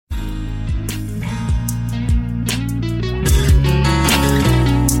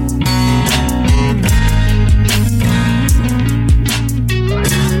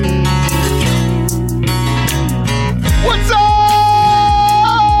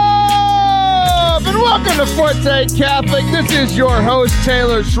Forte Catholic. This is your host,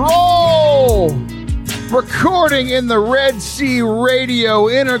 Taylor Schroll, recording in the Red Sea Radio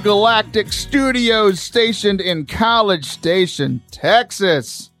Intergalactic Studios stationed in College Station,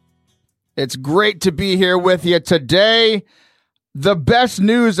 Texas. It's great to be here with you today. The best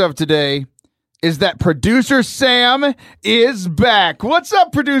news of today is that producer Sam is back. What's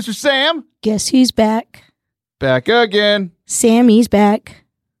up, producer Sam? Guess who's back? Back again. Sammy's back.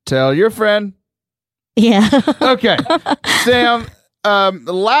 Tell your friend. Yeah. Okay. Sam,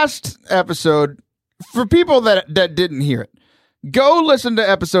 the last episode, for people that didn't hear it, go listen to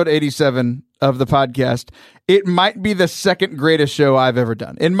episode 87 of the podcast. It might be the second greatest show I've ever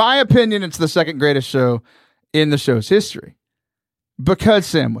done. In my opinion, it's the second greatest show in the show's history because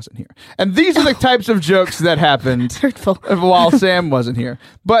Sam wasn't here. And these are the types of jokes that happened Hurtful. while Sam wasn't here.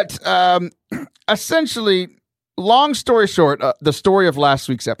 But essentially, long story short, the story of last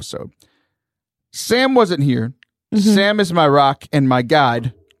week's episode. Sam wasn't here. Mm-hmm. Sam is my rock and my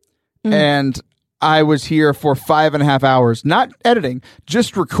guide. Mm. And I was here for 5.5 hours, not editing,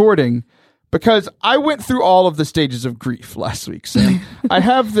 just recording, because I went through all of the stages of grief last week, Sam. I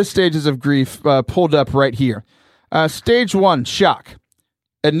have the stages of grief pulled up right here. Stage 1, shock.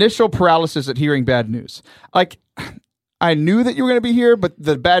 Initial paralysis at hearing bad news. Like, I knew that you were going to be here, but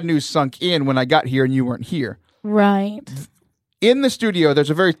the bad news sunk in when I got here and you weren't here. Right. In the studio, there's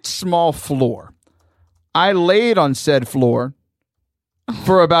a very small floor. I laid on said floor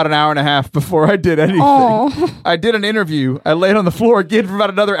for about an hour and a half before I did anything. Aww. I did an interview. I laid on the floor again for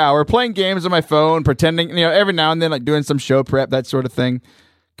about another hour, playing games on my phone, pretending, every now and then, like doing some show prep, that sort of thing.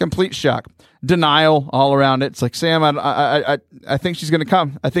 Complete shock. Denial all around it. It's like, Sam, I think she's going to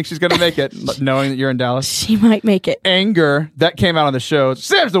come. I think she's going to make it, knowing that you're in Dallas. She might make it. Anger, that came out on the show.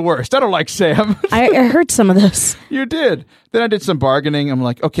 Sam's the worst. I don't like Sam. I heard some of those. You did. Then I did some bargaining. I'm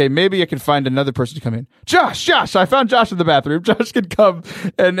like, okay, maybe I can find another person to come in. Josh, I found Josh in the bathroom. Josh could come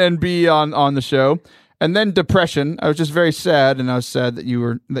and be on the show. And then depression. I was just very sad, and I was sad that you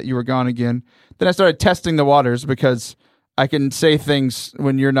were gone again. Then I started testing the waters because I can say things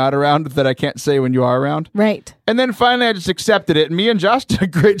when you're not around that I can't say when you are around. Right. And then finally I just accepted it, and me and Josh did a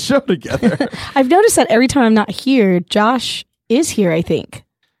great show together. I've noticed that every time I'm not here, Josh is here, I think.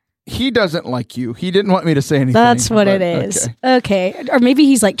 He doesn't like you. He didn't want me to say anything. That's what it is. Okay. Or maybe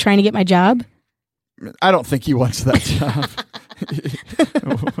he's like trying to get my job. I don't think he wants that job.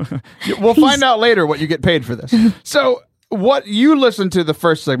 We'll find out later what you get paid for this. So what you listened to the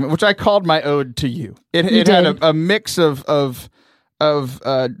first segment, which I called my ode to you. It had a mix of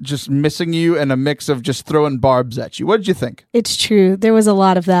just missing you and a mix of just throwing barbs at you. What did you think? It's true. There was a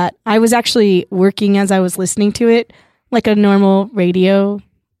lot of that. I was actually working as I was listening to it, like a normal radio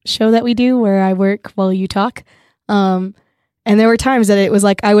show that we do where I work while you talk. And there were times that it was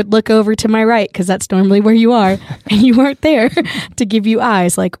like I would look over to my right because that's normally where you are, and you weren't there to give you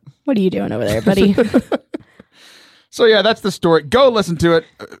eyes. Like, what are you doing over there, buddy? So yeah, that's the story. Go listen to it.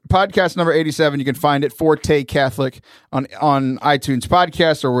 Podcast number 87. You can find it, Forte Catholic, on iTunes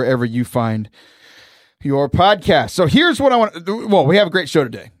Podcasts or wherever you find your podcast. So here's what I want. Well, we have a great show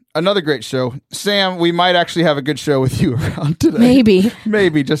today. Another great show. Sam, we might actually have a good show with you around today. Maybe.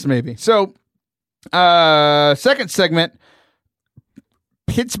 Maybe, just maybe. So, second segment,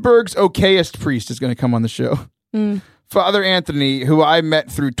 Pittsburgh's okayest priest is going to come on the show. Mm. Father Anthony, who I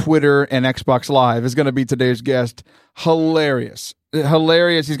met through Twitter and Xbox Live, is going to be today's guest. Hilarious.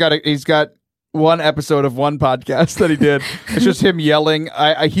 He's got one episode of one podcast that he did. It's just him yelling.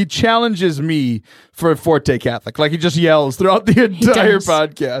 He challenges me for Forte Catholic. Like, he just yells throughout the entire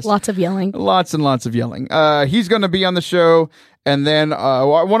podcast. Lots of yelling. Lots and lots of yelling. He's going to be on the show. And then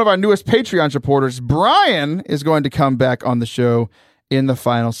one of our newest Patreon supporters, Brian, is going to come back on the show in the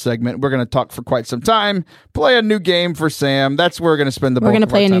final segment. We're going to talk for quite some time, play a new game for Sam. That's where we're going to spend the bulk of our time.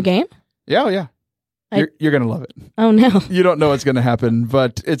 We're going to play a new game? Yeah. You're going to love it. Oh, no. You don't know what's going to happen,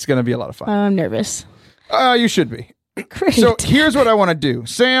 but it's going to be a lot of fun. I'm nervous. You should be. Great. So here's what I want to do.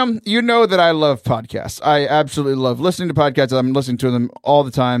 Sam, you know that I love podcasts. I absolutely love listening to podcasts. I'm listening to them all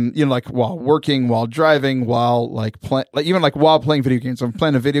the time, like while working, while driving, while even while playing video games. So I'm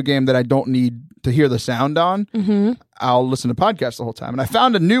playing a video game that I don't need to hear the sound on. Mm-hmm. I'll listen to podcasts the whole time. And I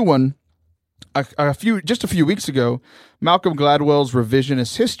found a new one a few weeks ago, Malcolm Gladwell's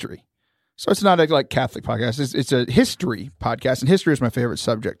Revisionist History. So it's not a Catholic podcast. It's a history podcast, and history is my favorite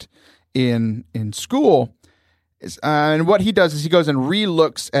subject in school. And what he does is he goes and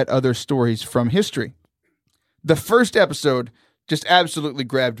re-looks at other stories from history. The first episode just absolutely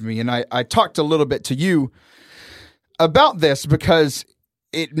grabbed me, and I talked a little bit to you about this because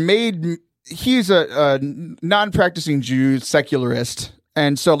he's a non-practicing Jew, secularist,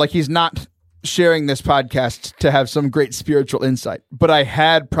 and so he's not sharing this podcast to have some great spiritual insight, but I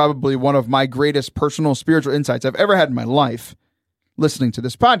had probably one of my greatest personal spiritual insights I've ever had in my life listening to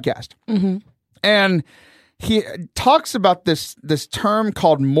this podcast. Mm-hmm. And he talks about this term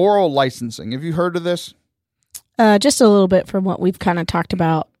called moral licensing. Have you heard of this? Just a little bit from what we've kind of talked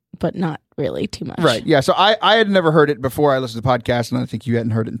about, but not really too much. Right. Yeah. So I had never heard it before I listened to the podcast, and I think you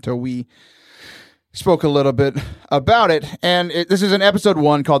hadn't heard it until we spoke a little bit about it. And this is an episode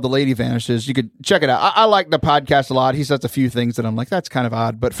 1 called The Lady Vanishes. You could check it out. I like the podcast a lot. He says a few things that I'm like, that's kind of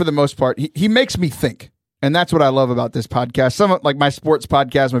odd. But for the most part, he makes me think. And that's what I love about this podcast. Some like my sports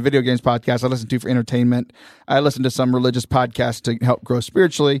podcast, my video games podcast, I listen to for entertainment. I listen to some religious podcasts to help grow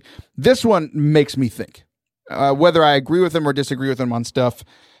spiritually. This one makes me think. Whether I agree with him or disagree with him on stuff,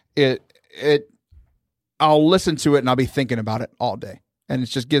 I'll listen to it and I'll be thinking about it all day. And it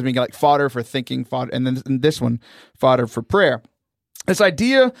just gives me like fodder for thinking, and then this one, fodder for prayer. This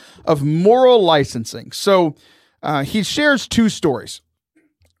idea of moral licensing. So he shares 2 stories.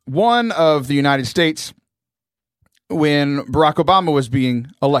 One of the United States when Barack Obama was being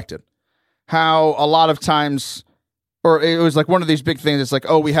elected. How a lot of times, or it was like one of these big things, it's like,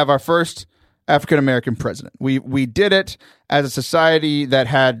 oh, we have our first African-American president. We did it as a society that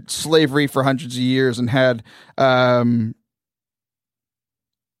had slavery for hundreds of years and had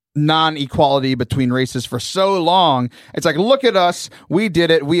non-equality between races for so long. It's like, look at us. We did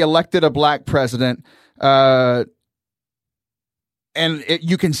it. We elected a black president. And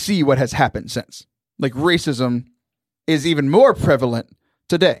you can see what has happened since. Like racism is even more prevalent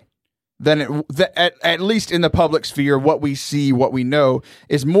today than at least in the public sphere. What we see, what we know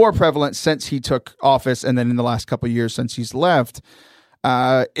is more prevalent since he took office. And then in the last couple of years since he's left,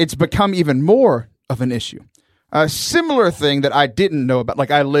 it's become even more of an issue. A similar thing that I didn't know about,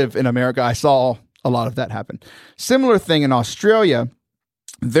 like I live in America, I saw a lot of that happen. Similar thing in Australia,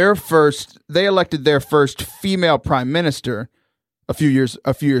 they elected their first female prime minister a few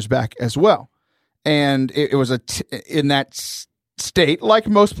years back as well. And it was in that state, like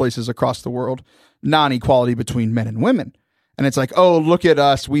most places across the world, non-equality between men and women. And it's like, oh, look at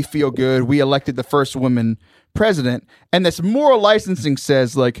us. We feel good. We elected the first woman president. And this moral licensing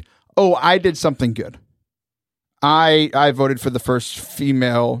says like, oh, I did something good. I voted for the first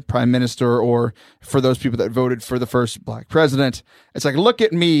female prime minister, or for those people that voted for the first black president. It's like, look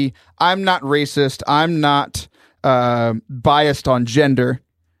at me. I'm not racist. I'm not biased on gender.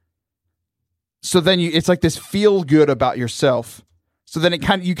 So then it's like this feel good about yourself. So then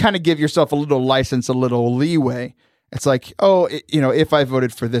you kind of give yourself a little license, a little leeway. It's like, oh, if I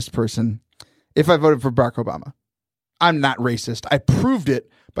voted for this person, if I voted for Barack Obama, I'm not racist. I proved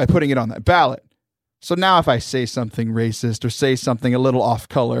it by putting it on that ballot. So now if I say something racist or say something a little off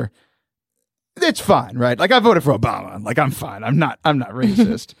color, it's fine, right? Like I voted for Obama. Like I'm fine. I'm not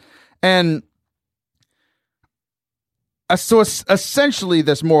racist. And so essentially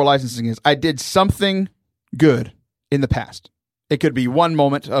this moral licensing is I did something good in the past. It could be one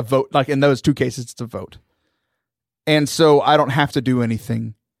moment, a vote. Like in those 2 cases, it's a vote. And so I don't have to do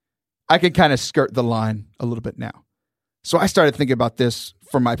anything. I can kind of skirt the line a little bit now. So I started thinking about this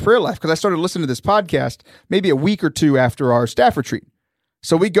for my prayer life because I started listening to this podcast maybe a week or 2 after our staff retreat.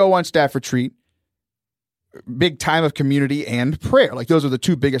 So we go on staff retreat, big time of community and prayer. Like those are the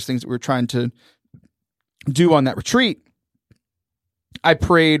 2 biggest things that we were trying to do on that retreat. I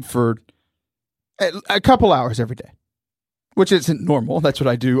prayed for a couple hours every day, which isn't normal. That's what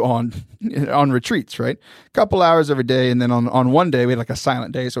I do on retreats, right? A couple hours every day. And then on one day, we had like a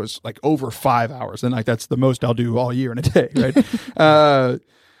silent day. So it's like over 5 hours. And like that's the most I'll do all year in a day, right?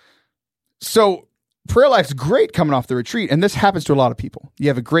 So prayer life's great coming off the retreat. And this happens to a lot of people. You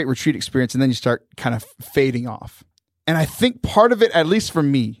have a great retreat experience and then you start kind of fading off. And I think part of it, at least for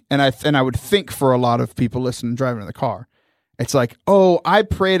me, and I would think for a lot of people listening, driving in the car, it's like, oh, I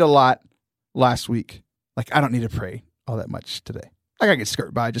prayed a lot last week. Like, I don't need to pray all that much today. Like, I get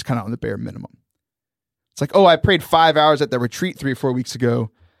skirt by just kind of on the bare minimum. It's like, oh, I prayed 5 hours at the retreat 3 or 4 weeks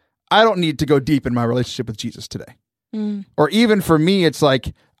ago. I don't need to go deep in my relationship with Jesus today. Mm. Or even for me, it's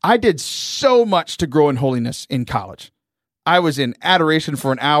like, I did so much to grow in holiness in college. I was in adoration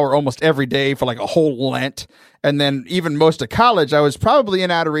for an hour almost every day for like a whole Lent. And then even most of college, I was probably in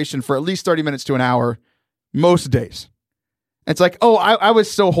adoration for at least 30 minutes to an hour most days. It's like, oh, I was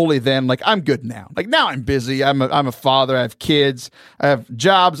so holy then. Like, I'm good now. Like, now I'm busy. I'm a father. I have kids. I have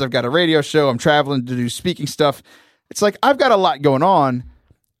jobs. I've got a radio show. I'm traveling to do speaking stuff. It's like, I've got a lot going on.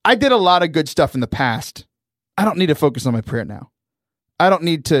 I did a lot of good stuff in the past. I don't need to focus on my prayer now. I don't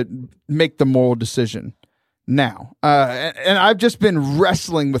need to make the moral decision now. And I've just been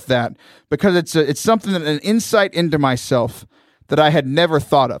wrestling with that because it's something that an insight into myself that I had never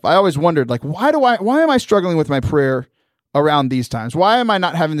thought of. I always wondered, like, why am I struggling with my prayer around these times? Why am I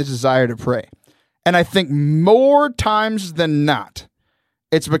not having the desire to pray? And I think more times than not,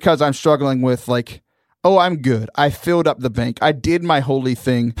 it's because I'm struggling with like, oh, I'm good. I filled up the bank. I did my holy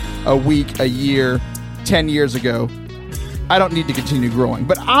thing a week, a year, 10 years ago. I don't need to continue growing.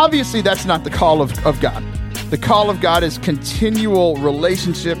 But obviously that's not the call of God. The call of God is continual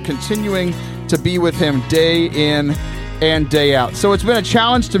relationship, continuing to be with him day in and day out. So it's been a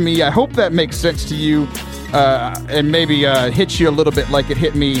challenge to me. I hope that makes sense to you and maybe hits you a little bit like it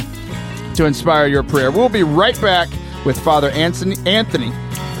hit me to inspire your prayer. We'll be right back with Father Anthony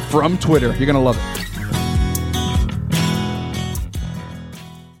from Twitter. You're going to love it.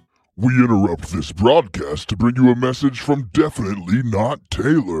 We interrupt this broadcast to bring you a message from Definitely Not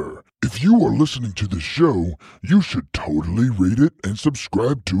Taylor. If you are listening to this show, you should totally rate it and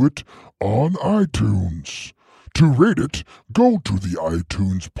subscribe to it on iTunes. To rate it, go to the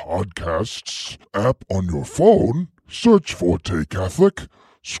iTunes Podcasts app on your phone, search Forte Catholic,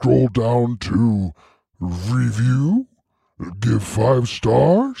 scroll down to Review, give 5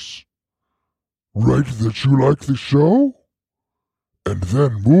 stars, write that you like the show, and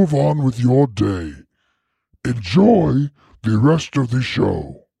then move on with your day. Enjoy the rest of the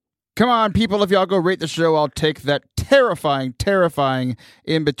show. Come on, people, if y'all go rate the show, I'll take that terrifying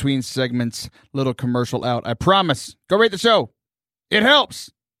in-between segments little commercial out. I promise. Go rate the show. It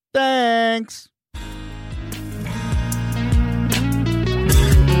helps. Thanks.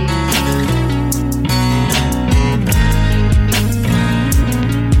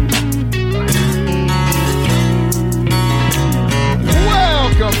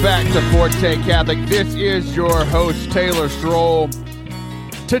 Welcome back to Forte Catholic. This is your host, Taylor Stroll.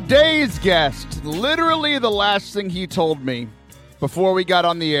 Today's guest, literally the last thing he told me before we got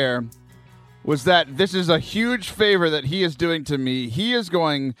on the air was that this is a huge favor that he is doing to me. He is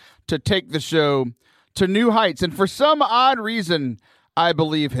going to take the show to new heights. And for some odd reason, I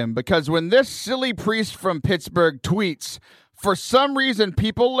believe him. Because when this silly priest from Pittsburgh tweets, for some reason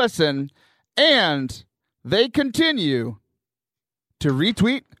people listen and they continue to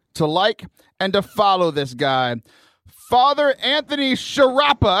retweet, to like, and to follow this guy. Father Anthony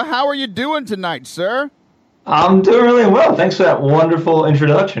Sciarappa, how are you doing tonight, sir? I'm doing really well. Thanks for that wonderful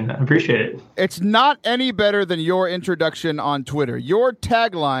introduction. I appreciate it. It's not any better than your introduction on Twitter. Your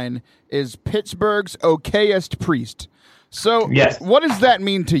tagline is Pittsburgh's okayest priest. So yes. What does that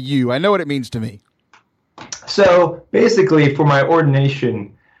mean to you? I know what it means to me. So basically, for my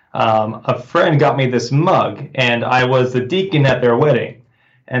ordination, a friend got me this mug, and I was the deacon at their wedding.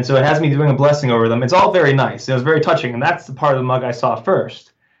 And so it has me doing a blessing over them. It's all very nice. It was very touching. And that's the part of the mug I saw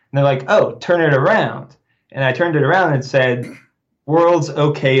first. And they're like, oh, turn it around. And I turned it around and it said, world's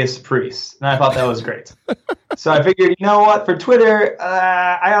okayest priest. And I thought that was great. So I figured, you know what? For Twitter,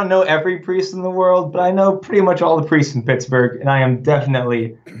 I don't know every priest in the world, but I know pretty much all the priests in Pittsburgh. And I am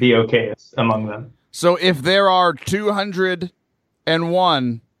definitely the okayest among them. So if there are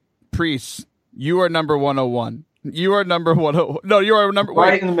 201 priests, you are number 101. You are number 101. No, you are number...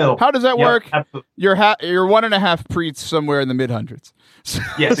 Right wait, in the middle. How does that work? Absolutely. You're 1.5 priests somewhere in the mid-hundreds.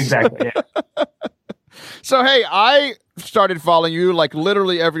 Yes, exactly. Yeah. So, hey, I started following you like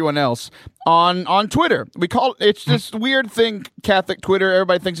literally everyone else on Twitter. It's this weird thing, Catholic Twitter.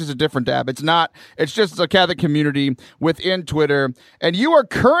 Everybody thinks it's a different app. It's not. It's just a Catholic community within Twitter. And you are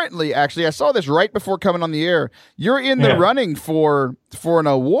currently, actually, I saw this right before coming on the air. You're in the running for an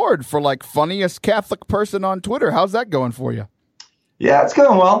award for like funniest Catholic person on Twitter. How's that going for you? Yeah, it's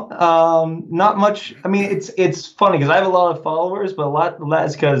going well. Not much. I mean, it's funny because I have a lot of followers, but a lot of that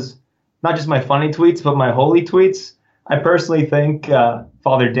is because not just my funny tweets, but my holy tweets. I personally think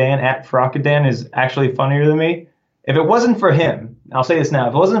Father Dan at Frockadan is actually funnier than me. If it wasn't for him, I'll say this now,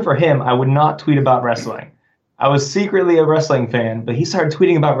 if it wasn't for him, I would not tweet about wrestling. I was secretly a wrestling fan, but he started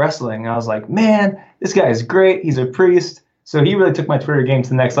tweeting about wrestling. And I was like, man, this guy is great. He's a priest. So he really took my Twitter game to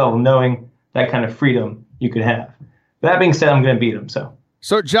the next level, knowing that kind of freedom you could have. That being said, I'm going to beat him.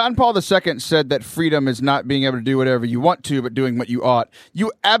 So John Paul II said that freedom is not being able to do whatever you want to, but doing what you ought.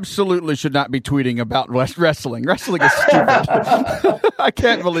 You absolutely should not be tweeting about wrestling. Wrestling is stupid. I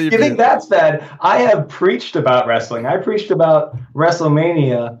can't believe you think that's bad. I have preached about wrestling. I preached about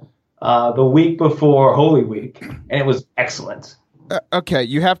WrestleMania the week before Holy Week, and it was excellent. Okay,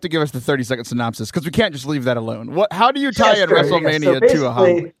 you have to give us the 30-second synopsis because we can't just leave that alone. How do you tie in WrestleMania to a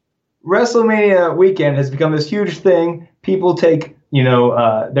holiday? WrestleMania weekend has become this huge thing. People take,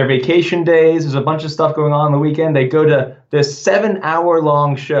 their vacation days. There's a bunch of stuff going on the weekend. They go to this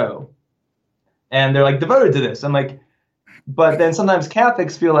 7-hour-long show, and they're like devoted to this. I'm like, but then sometimes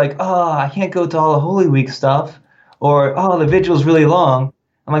Catholics feel like, oh, I can't go to all the Holy Week stuff. or, oh, the vigil's really long.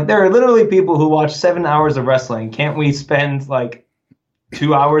 I'm like, there are literally people who watch 7 hours of wrestling. Can't we spend like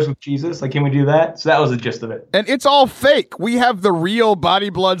 2 hours with Jesus? Like, can we do that? So that was the gist of it. And it's all fake. We have the real body,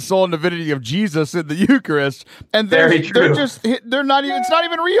 blood, soul, and divinity of Jesus in the Eucharist, and they're not even. It's not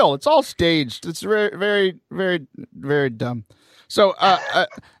even real. It's all staged. It's very, very, very, very dumb. So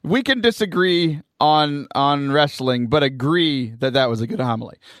we can disagree on wrestling, but agree that was a good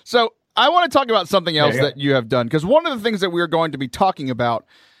homily. So I want to talk about something else that you have done, because one of the things that we're going to be talking about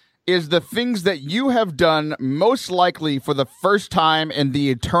is the things that you have done most likely for the first time in the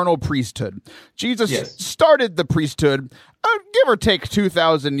eternal priesthood. Jesus started the priesthood, give or take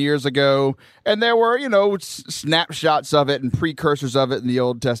 2,000 years ago, and there were, snapshots of it and precursors of it in the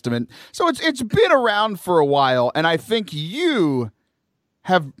Old Testament. So it's been around for a while, and I think you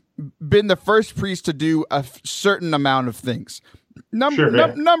have been the first priest to do a certain amount of things.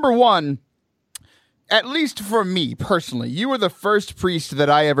 Number one, at least for me personally, you were the first priest that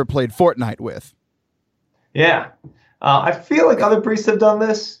I ever played Fortnite with. Yeah. I feel like other priests have done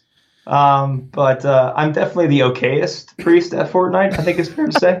this, but I'm definitely the okayest priest at Fortnite, I think it's fair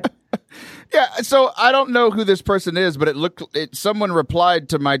to say. Yeah, so I don't know who this person is, but someone replied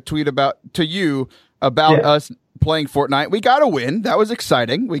to my tweet about us playing Fortnite. We got a win. That was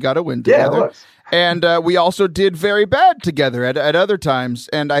exciting. We got a win together. Yeah, it was. And we also did very bad together at other times.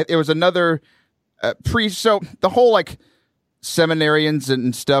 And it was another priest. So the whole seminarians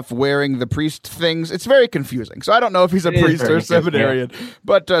and stuff wearing the priest things, it's very confusing. So I don't know if he's a priest or a seminarian. Yeah.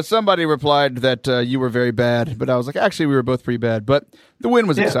 But somebody replied that you were very bad. But I was like, actually, we were both pretty bad. But the win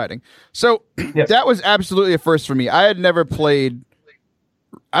was exciting. So that was absolutely a first for me. I had never played,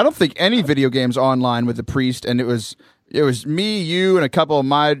 I don't think, any video games online with a priest, and it was me, you, and a couple of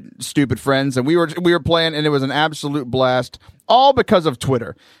my stupid friends, and we were playing, and it was an absolute blast, all because of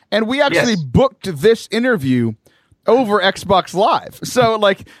Twitter. And we actually booked this interview over Xbox Live. So,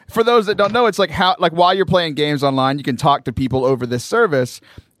 for those that don't know, it's while you're playing games online, you can talk to people over this service,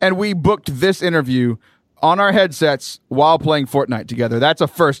 and we booked this interview on our headsets while playing Fortnite together. That's a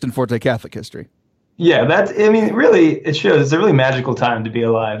first in Forte Catholic history. Yeah, really, it shows it's a really magical time to be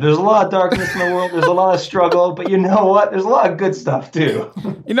alive. There's a lot of darkness in the world. There's a lot of struggle, but you know what? There's a lot of good stuff, too.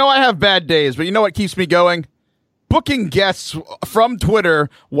 I have bad days, but you know what keeps me going? Booking guests from Twitter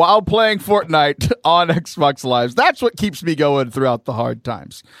while playing Fortnite on Xbox Live. That's what keeps me going throughout the hard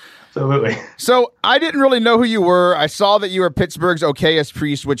times. Absolutely. So I didn't really know who you were. I saw that you were Pittsburgh's okayest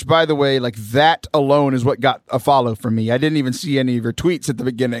priest, which, by the way, that alone is what got a follow from me. I didn't even see any of your tweets at the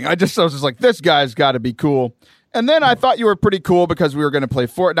beginning. I was just like, this guy's got to be cool. And then I thought you were pretty cool because we were going to play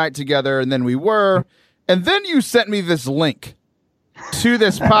Fortnite together, and then we were. And then you sent me this link to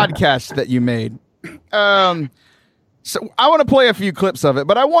this podcast that you made. So I want to play a few clips of it,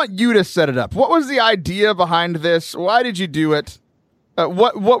 but I want you to set it up. What was the idea behind this? Why did you do it?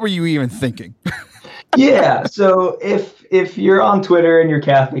 What were you even thinking? Yeah, so if you're on Twitter and you're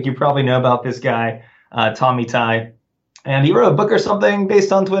Catholic, you probably know about this guy, Tommy Ty, and he wrote a book or something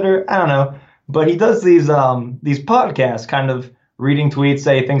based on Twitter. I don't know, but he does these podcasts, kind of reading tweets,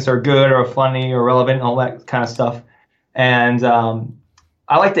 say things are good or funny or relevant, and all that kind of stuff. And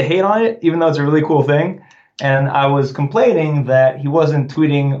I like to hate on it, even though it's a really cool thing. And I was complaining that he wasn't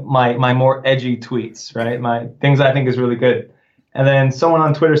tweeting my more edgy tweets, right? My things I think is really good. And then someone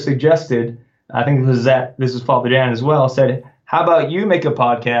on Twitter suggested, I think this is Father Dan as well, said, how about you make a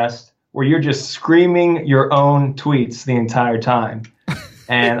podcast where you're just screaming your own tweets the entire time?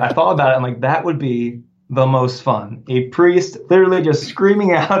 And I thought about it. I'm like, that would be the most fun. A priest literally just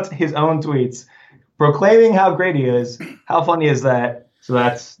screaming out his own tweets, proclaiming how great he is. How funny is that? So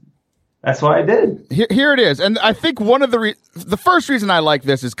that's what I did. Here it is. And I think one of the first reason I like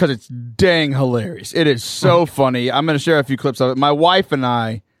this is because it's dang hilarious. It is so funny. I'm going to share a few clips of it. My wife and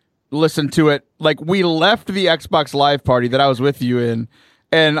I listened to it. We left the Xbox Live party that I was with you in,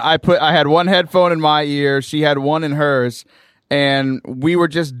 and I had one headphone in my ear. She had one in hers, and we were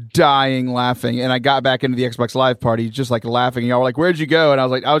just dying laughing. And I got back into the Xbox Live party just laughing. Y'all were like, where'd you go? And I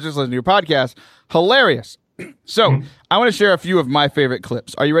was like, I was just listening to your podcast. Hilarious. So I want to share a few of my favorite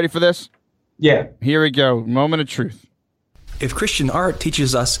clips. Are you ready for this? Yeah. Here we go. Moment of truth. If Christian art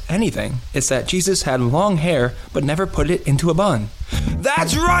teaches us anything, it's that Jesus had long hair but never put it into a bun.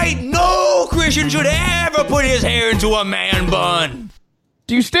 That's right! No Christian should ever put his hair into a man bun!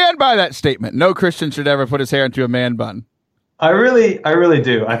 Do you stand by that statement? No Christian should ever put his hair into a man bun. I really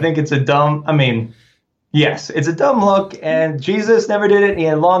do. I think it's yes, it's a dumb look, and Jesus never did it. He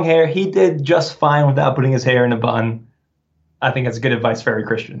had long hair. He did just fine without putting his hair in a bun. I think that's good advice for every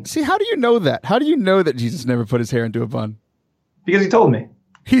Christian. See, how do you know that? How do you know that Jesus never put his hair into a bun? Because he told me.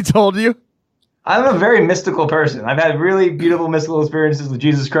 He told you? I'm a very mystical person. I've had really beautiful mystical experiences with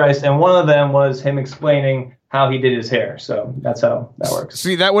Jesus Christ, and one of them was him explaining how he did his hair. So that's how that works.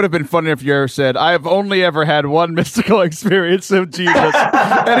 See, that would have been funny if you ever said, I have only ever had one mystical experience of Jesus.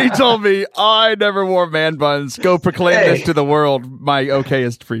 And he told me, I never wore man buns. Go proclaim this to the world, my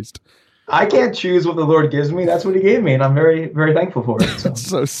okayest priest. I can't choose what the Lord gives me. That's what he gave me, and I'm very, very thankful for it. So. It's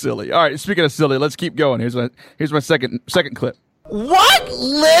so silly. All right, speaking of silly, let's keep going. Here's my second clip. What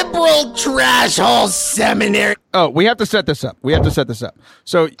liberal trash hole seminary? Oh, we have to set this up.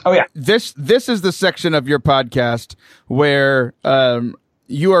 So, yeah. This is the section of your podcast where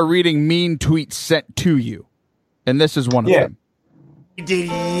you are reading mean tweets sent to you, and this is one of them. Did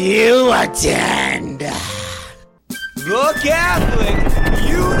you attend The Catholic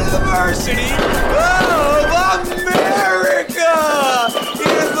University of America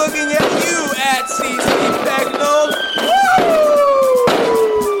is looking at you at CC Pecknold.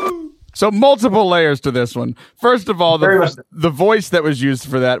 So multiple layers to this one. First of all, the voice that was used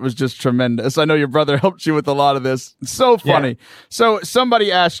for that was just tremendous. I know your brother helped you with a lot of this. It's so funny. Yeah. So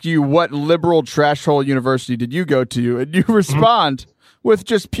somebody asked you, what liberal trash hole university did you go to? And you respond with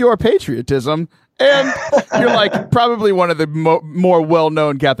just pure patriotism. And you're like probably one of the more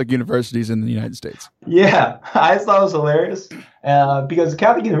well-known Catholic universities in the United States. Yeah, I thought it was hilarious because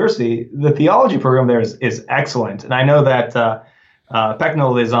Catholic University, the theology program there is excellent. And I know that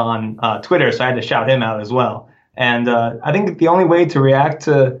Pecknold is on Twitter, so I had to shout him out as well. And I think the only way to react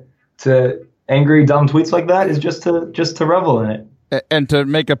to angry, dumb tweets like that is just to revel in it. And to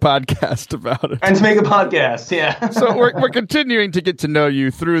make a podcast about it. And to make a podcast, yeah. So we're continuing to get to know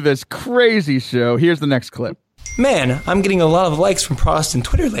you through this crazy show. Here's the next clip. Man, I'm getting a lot of likes from Protestant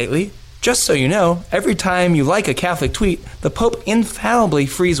Twitter lately. Just so you know, every time you like a Catholic tweet, the Pope infallibly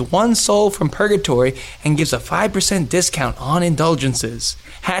frees one soul from purgatory and gives a 5% discount on indulgences.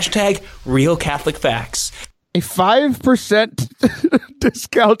 Hashtag Real Catholic Facts. A 5%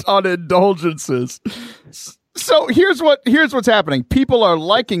 discount on indulgences. So here's what's happening. People are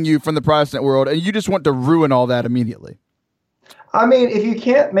liking you from the Protestant world, and you just want to ruin all that immediately. I mean, if you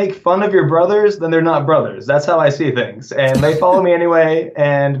can't make fun of your brothers, then they're not brothers. That's how I see things. And they follow me anyway,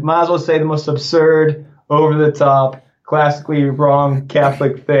 and might as well say the most absurd, over-the-top, classically wrong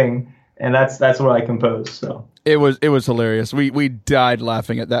Catholic thing. And that's what I compose. So it was hilarious. We died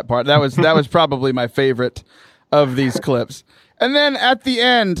laughing at that part. That was probably my favorite of these clips. And then at the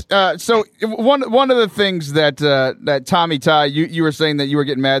end, so one of the things that Tommy Ty, you were saying that you were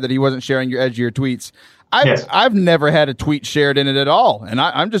getting mad that he wasn't sharing your edgier tweets. I've never had a tweet shared in it at all, and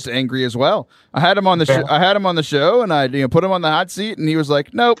I'm just angry as well. I had him on the show, and I put him on the hot seat, and he was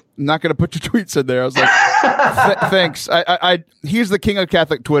like, "Nope, I'm not going to put your tweets in there." I was like, "Thanks." He's the king of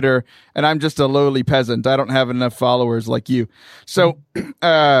Catholic Twitter, and I'm just a lowly peasant. I don't have enough followers like you. So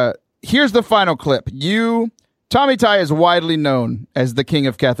here's the final clip. Tommy Ty is widely known as the king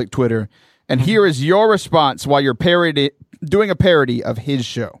of Catholic Twitter, and here is your response while you're doing a parody of his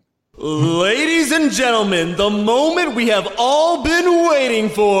show. Ladies and gentlemen, the moment we have all been waiting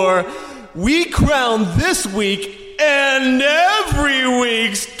for, we crown this week and every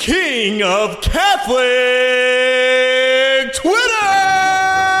week's King of Catholic Twitter!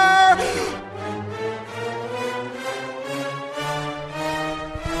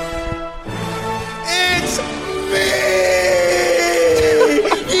 It's me!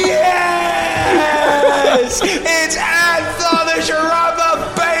 Yes! It's Anthony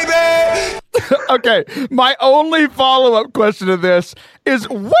Sharapa, baby! Okay, my only follow-up question to this is,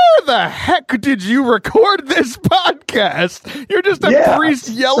 where the heck did you record this podcast? You're just a priest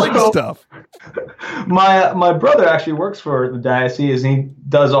yelling stuff. My brother actually works for the diocese, and he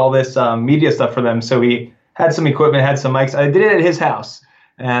does all this media stuff for them. So he had some equipment, had some mics. I did it at his house.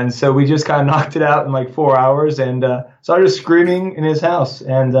 And so we just kind of knocked it out in like 4 hours. And so I was just screaming in his house.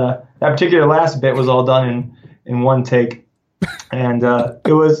 And that particular last bit was all done in one take. And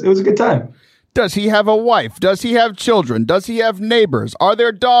it was a good time. Does he have a wife? Does he have children? Does he have neighbors? Are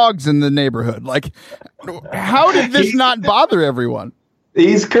there dogs in the neighborhood? Like, how did this not bother everyone?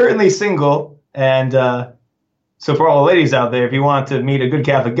 He's currently single. And so for all the ladies out there, if you want to meet a good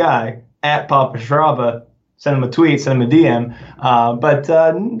Catholic guy, at Papa Sharaba, send him a tweet, send him a DM. But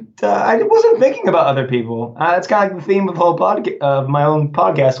I wasn't thinking about other people. That's kind of like the theme of the whole of my own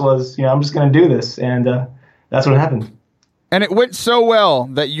podcast was, I'm just going to do this. And that's what happened. And it went so well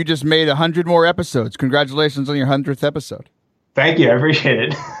that you just made 100 more episodes. Congratulations on your 100th episode. Thank you. I appreciate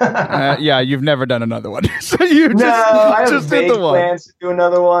it. Yeah, you've never done another one. So I have vague plans to do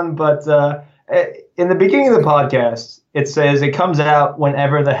another one. But in the beginning of the podcast, it says it comes out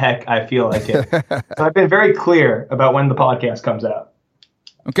whenever the heck I feel like it. So I've been very clear about when the podcast comes out.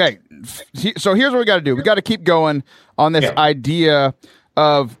 Okay, so here's what we got to do. We got to keep going on this idea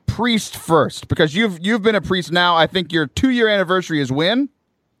of priest first, because you've been a priest now. I think your 2-year anniversary is when?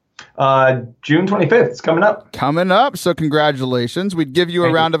 June 25th. It's coming up. Coming up. So congratulations. We'd give you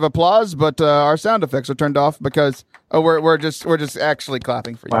a round of applause, but our sound effects are turned off because we're just actually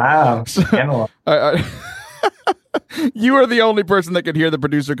clapping for you. Wow. So, you are the only person that could hear the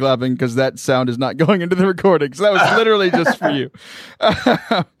producer clapping because that sound is not going into the recording. So that was literally just for you.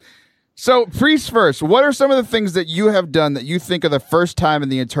 So, priest first, what are some of the things that you have done that you think are the first time in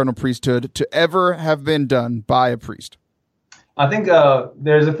the eternal priesthood to ever have been done by a priest? I think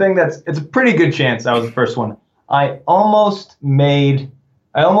there's a thing it's a pretty good chance I was the first one. I almost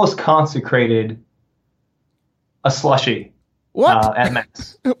consecrated a slushie. What? At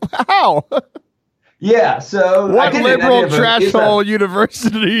Mass. How? Yeah, so what liberal trash hole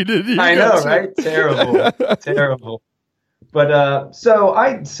university did you I go know, to? right? Terrible. But so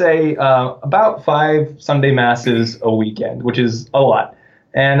I'd say about 5 Sunday Masses a weekend, which is a lot.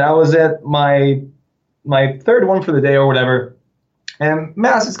 And I was at my third one for the day or whatever, and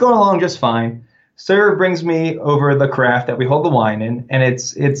Mass is going along just fine. Server brings me over the carafe that we hold the wine in, and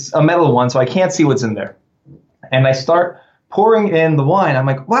it's a metal one, so I can't see what's in there. And I start pouring in the wine. I'm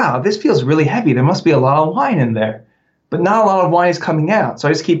like, wow, this feels really heavy. There must be a lot of wine in there. But not a lot of wine is coming out. So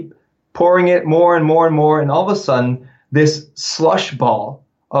I just keep pouring it more and more and more, and all of a sudden, this slush ball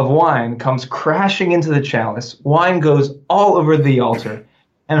of wine comes crashing into the chalice. Wine goes all over the altar.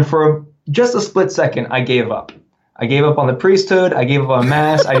 And for just a split second, I gave up. I gave up on the priesthood. I gave up on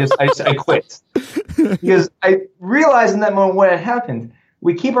Mass. I quit. Because I realized in that moment what had happened.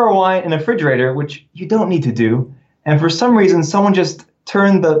 We keep our wine in a refrigerator, which you don't need to do. And for some reason, someone just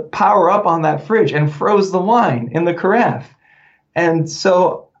turned the power up on that fridge and froze the wine in the carafe. And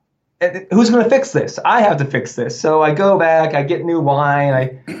so who's going to fix this? I have to fix this. So I go back, I get new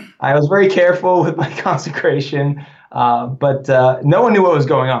wine. I was very careful with my consecration, but no one knew what was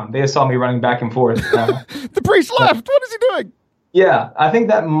going on. They just saw me running back and forth. The priest left. What is he doing? Yeah, I think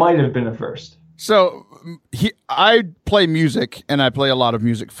that might have been a first. So I play music, and I play a lot of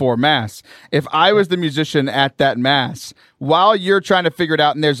music for Mass. If I was the musician at that Mass, while you're trying to figure it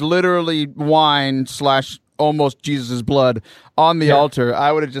out, and there's literally wine / almost Jesus' blood on the altar,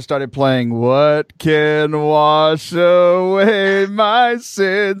 I would have just started playing, "What can wash away my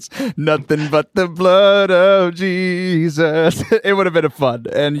sins? Nothing but the blood of Jesus." It would have been fun,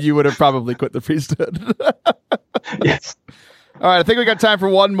 and you would have probably quit the priesthood. Yes. All right, I think we got time for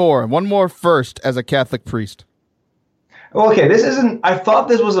one more first as a Catholic priest. Okay, this isn't, I thought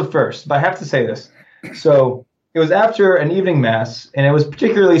this was a first, but I have to say this. So it was after an evening Mass, and it was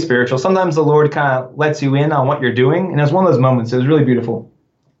particularly spiritual. Sometimes the Lord kind of lets you in on what you're doing, and it was one of those moments. It was really beautiful.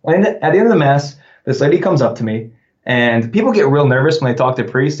 And at the end of the Mass, this lady comes up to me, and people get real nervous when they talk to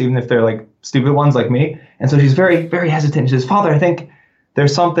priests, even if they're like stupid ones like me. And so she's very, very hesitant. She says, "Father, I think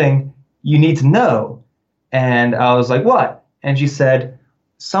there's something you need to know." And I was like, "What?" And she said,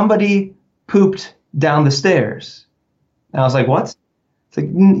 "Somebody pooped down the stairs." And I was like, "What?" It's like,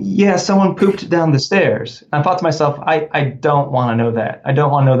 "Yeah, someone pooped down the stairs." And I thought to myself, I don't want to know that. I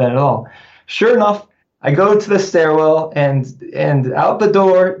don't want to know that at all. Sure enough, I go to the stairwell and out the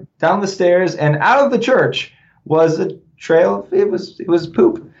door, down the stairs, and out of the church was a trail. It was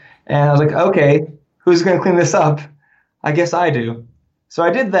poop. And I was like, okay, who's going to clean this up? I guess I do. So I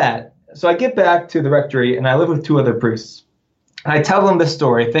did that. So I get back to the rectory, and I live with 2 other priests. And I tell them this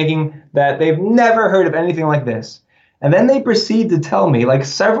story, thinking that they've never heard of anything like this. And then they proceed to tell me like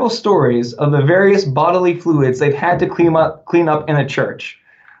several stories of the various bodily fluids they've had to clean up in a church.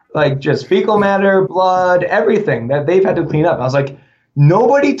 Like just fecal matter, blood, everything that they've had to clean up. I was like,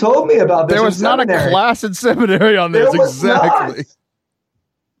 nobody told me about this. There was not a class in seminary on this. Exactly. Not.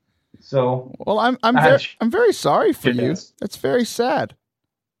 So, well, I'm very sorry for you. That's very sad.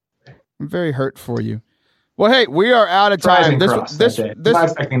 I'm very hurt for you. Well, hey, we are out of time. I'm not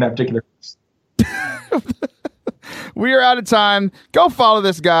expecting that particular. We are out of time. Go follow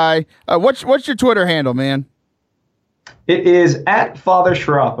this guy. What's your Twitter handle, man? It is at Father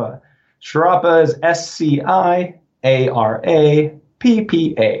Sciarappa. Sciarappa is SCIARAPPA.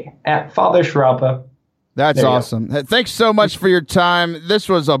 At Father Sciarappa. That's awesome. Thanks so much for your time. This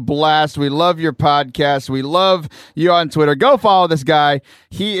was a blast. We love your podcast. We love you on Twitter. Go follow this guy.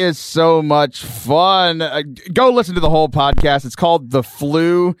 He is so much fun. Go listen to the whole podcast. It's called The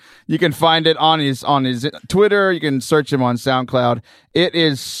Flu. You can find it on his Twitter. You can search him on SoundCloud. It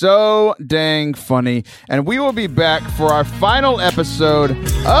is so dang funny. And we will be back for our final episode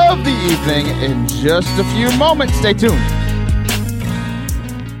of the evening in just a few moments. Stay tuned.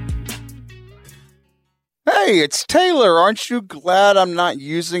 Hey, Hey, it's Taylor. Aren't you glad I'm not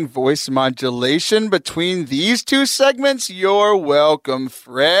using voice modulation between these two segments? You're welcome,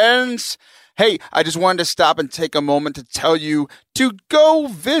 friends. Hey, I just wanted to stop and take a moment to tell you to go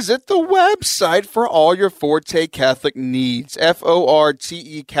visit the website for all your Forte Catholic needs,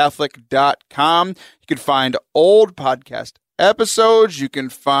 FORTECatholic.com. You can find old podcast episodes. You can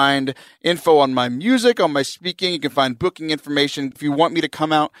find info on my music, on my speaking. You can find booking information. If you want me to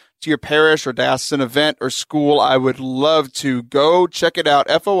come out to your parish or to ask an event or school, I would love to. Go check it out,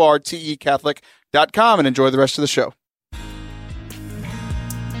 FORTECatholic.com, and enjoy the rest of the show.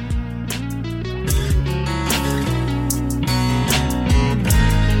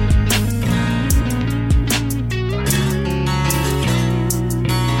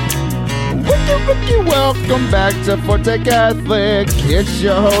 Welcome back to Forte Catholic. It's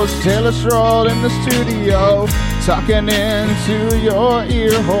your host, Taylor Stroll, in the studio, talking into your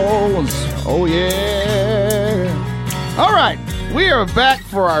ear holes. Oh, yeah. All right, we are back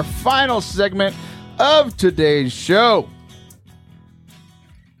for our final segment of today's show.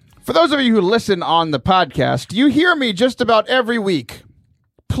 For those of you who listen on the podcast, you hear me just about every week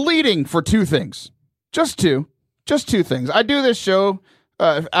pleading for two things. Just two things. I do this show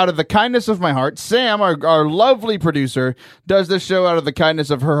out of the kindness of my heart. Sam, our lovely producer, does this show out of the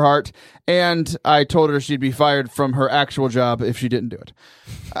kindness of her heart, and I told her she'd be fired from her actual job if she didn't do it.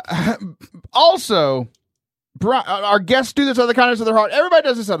 Also, our guests do this out of the kindness of their heart. Everybody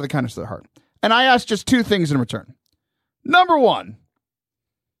does this out of the kindness of their heart. And I ask just two things in return. Number one,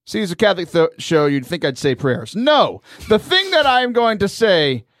 see, it's a Catholic show, you'd think I'd say prayers. No, the thing that I'm going to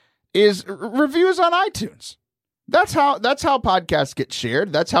say is reviews on iTunes. That's how podcasts get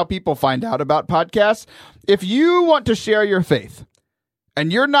shared. That's how people find out about podcasts. If you want to share your faith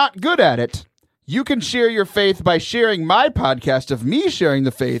and you're not good at it, you can share your faith by sharing my podcast of me sharing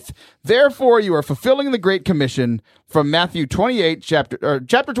the faith. Therefore, you are fulfilling the Great Commission from Matthew 28, chapter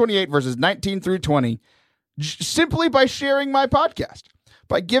 28, verses 19 through 20, simply by sharing my podcast,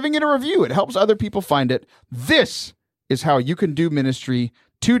 by giving it a review. It helps other people find it. This is how you can do ministry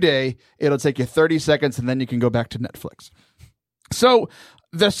today. It'll take you 30 seconds and then you can go back to Netflix. So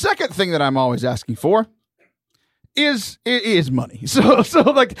the second thing that I'm always asking for is money. So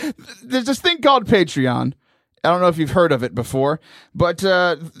like there's this thing called Patreon. I don't know if you've heard of it before, but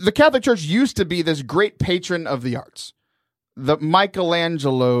the Catholic Church used to be this great patron of the arts. The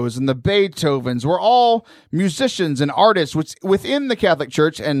Michelangelos and the Beethovens were all musicians and artists within the Catholic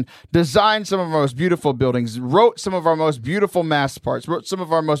Church and designed some of our most beautiful buildings, wrote some of our most beautiful mass parts, wrote some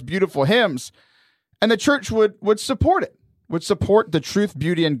of our most beautiful hymns. And the church would support it, would support the truth,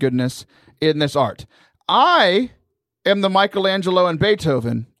 beauty, and goodness in this art. I am the Michelangelo and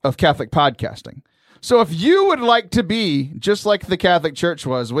Beethoven of Catholic podcasting. So if you would like to be just like the Catholic Church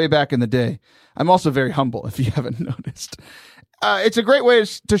was way back in the day, I'm also very humble, if you haven't noticed. It's a great way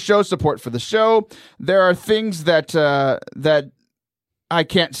to show support for the show. There are things that I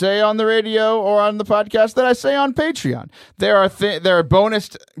can't say on the radio or on the podcast that I say on Patreon. There are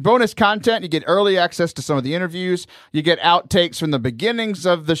bonus content. You get early access to some of the interviews. You get outtakes from the beginnings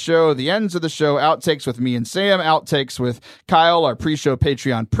of the show, the ends of the show, outtakes with me and Sam, outtakes with Kyle, our pre-show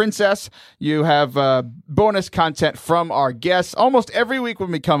Patreon princess. You have bonus content from our guests. Almost every week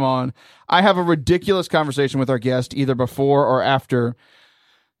when we come on, I have a ridiculous conversation with our guest, either before or after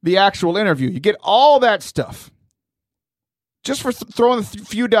the actual interview. You get all that stuff. Just for throwing a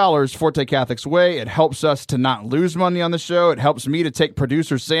few dollars Forte Catholic's way, it helps us to not lose money on the show. It helps me to take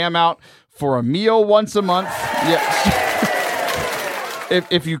producer Sam out for a meal once a month. Yeah.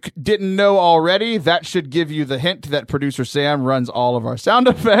 If you didn't know already, that should give you the hint that producer Sam runs all of our sound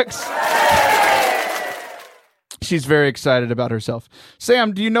effects. She's very excited about herself.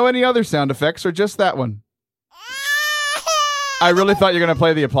 Sam, do you know any other sound effects or just that one? I really thought you were going to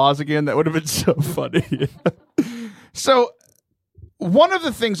play the applause again. That would have been so funny. So, one of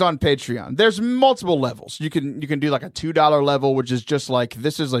the things on Patreon, there's multiple levels. You can do like a $2 level, which is just like,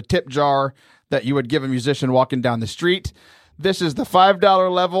 this is a tip jar that you would give a musician walking down the street. This is the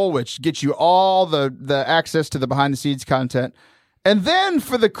 $5 level, which gets you all the access to the behind the scenes content. And then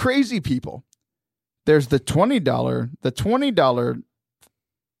for the crazy people, there's the $20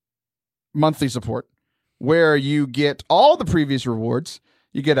 monthly support, where you get all the previous rewards.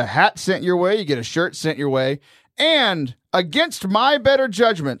 You get a hat sent your way, you get a shirt sent your way, and against my better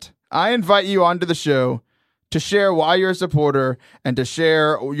judgment, I invite you onto the show to share why you're a supporter and to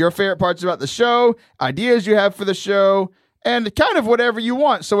share your favorite parts about the show, ideas you have for the show, and kind of whatever you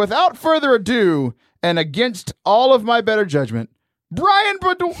want. So without further ado, and against all of my better judgment, Brian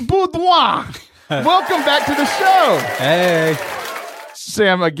Boudoir, welcome back to the show. Hey.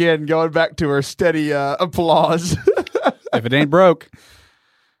 Sam again going back to her steady applause. If it ain't broke.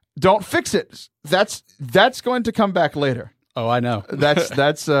 Don't fix it. That's going to come back later. Oh, I know.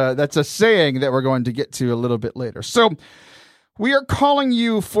 That's a saying that we're going to get to a little bit later. So we are calling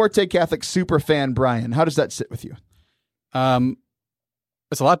you Forte Catholic superfan Brian. How does that sit with you?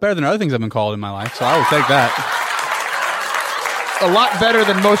 It's a lot better than other things I've been called in my life, so I will take that. A lot better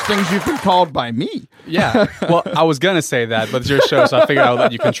than most things you've been called by me. Yeah. Well, I was going to say that, but it's your show, so I figured I'll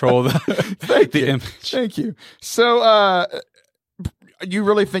let you control the image. Thank you. So, you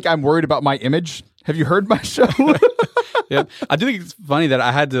really think I'm worried about my image? Have you heard my show? Yeah. I do think it's funny that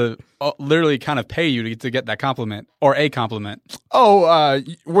I had to literally kind of pay you to get that compliment, or a compliment. Oh,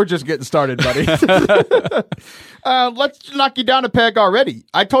 we're just getting started, buddy. Let's knock you down a peg already.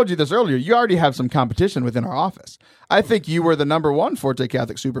 I told you this earlier. You already have some competition within our office. I think you were the number one Forte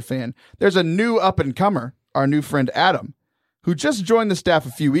Catholic superfan. There's a new up-and-comer, our new friend Adam, who just joined the staff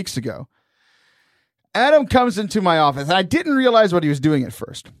a few weeks ago. Adam comes into my office, and I didn't realize what he was doing at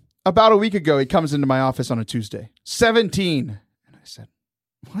first. About a week ago, he comes into my office on a Tuesday. 17. And I said,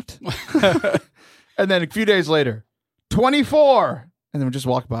 what? And then a few days later, 24. And then we just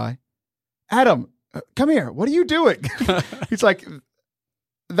walk by. Adam, come here. What are you doing? He's like,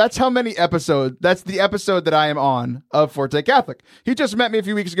 that's how many episodes. That's the episode that I am on of Forte Catholic. He just met me a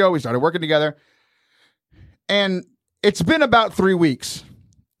few weeks ago. We started working together. And it's been about 3 weeks.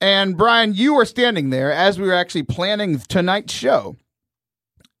 And Brian, you were standing there as we were actually planning tonight's show.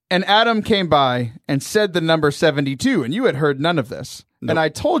 And Adam came by and said the number 72, and you had heard none of this. Nope. And I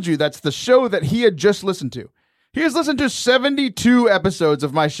told you that's the show that he had just listened to. He has listened to 72 episodes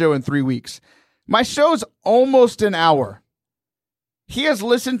of my show in 3 weeks. My show's almost an hour. He has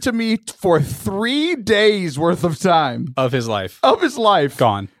listened to me for 3 days worth of time. Of his life.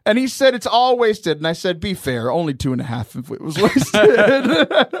 Gone. And he said it's all wasted. And I said, be fair, only 2.5 if it was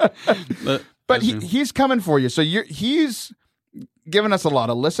wasted. But he's coming for you. So he's given us a lot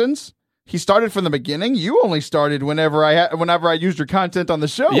of listens. He started from the beginning. You only started whenever I used your content on the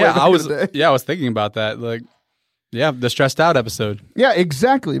show. Yeah, I was thinking about that. Like, yeah, the stressed out episode. Yeah,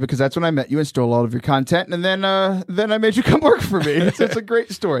 exactly, because that's when I met you and stole all of your content, and then I made you come work for me. It's a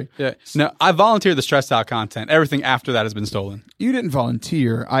great story. Yeah. No, I volunteered the stressed out content. Everything after that has been stolen. You didn't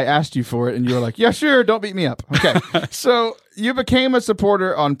volunteer. I asked you for it, and you were like, yeah, sure, don't beat me up. Okay. So you became a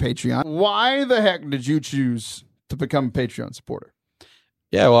supporter on Patreon. Why the heck did you choose to become a Patreon supporter?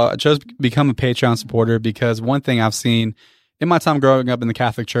 Yeah, well, I chose to become a Patreon supporter because one thing I've seen in my time growing up in the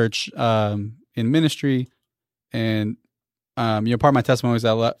Catholic Church, in ministry, and part of my testimony is that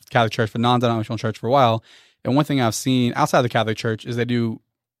I left Catholic Church for non-denominational church for a while. And one thing I've seen outside the Catholic Church is they do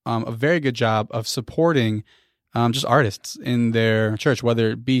a very good job of supporting just artists in their church, whether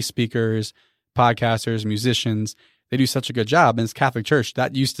it be speakers, podcasters, musicians. They do such a good job. And it's Catholic Church.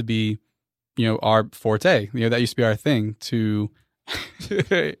 That used to be, our forte. That used to be our thing to...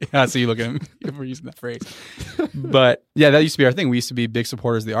 I see you looking at me for using that phrase. But yeah, that used to be our thing. We used to be big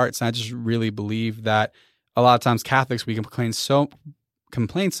supporters of the arts. And I just really believe that a lot of times Catholics, we complain so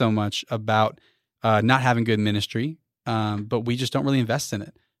much about not having good ministry, but we just don't really invest in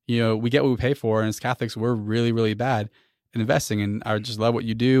it. We get what we pay for, and as Catholics, we're really, really bad at investing. And I just love what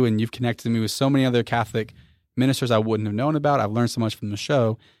you do, and you've connected me with so many other Catholic ministers I wouldn't have known about. I've learned so much from the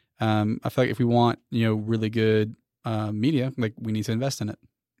show. I feel like if we want, really good media, like we need to invest in it.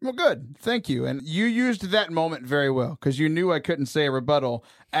 Well, good. Thank you. And you used that moment very well because you knew I couldn't say a rebuttal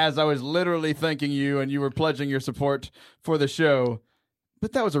as I was literally thanking you and you were pledging your support for the show.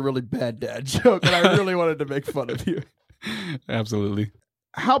 But that was a really bad dad joke and I really wanted to make fun of you. Absolutely.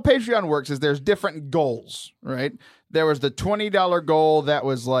 How Patreon works is there's different goals, right? There was the $20 goal that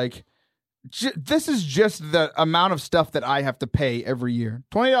was like, this is just the amount of stuff that I have to pay every year.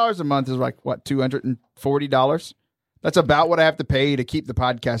 $20 a month is like, what, $240? That's about what I have to pay to keep the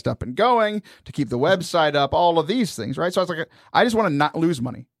podcast up and going, to keep the website up, all of these things, right? So I was like, I just want to not lose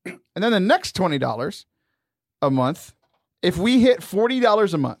money. And then the next $20 a month, if we hit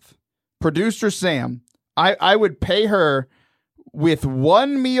 $40 a month, producer Sam, I would pay her with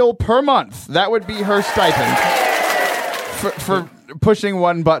one meal per month. That would be her stipend for pushing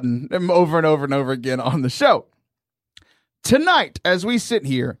one button over and over and over again on the show. Tonight, as we sit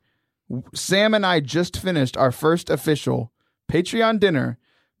here, Sam and I just finished our first official Patreon dinner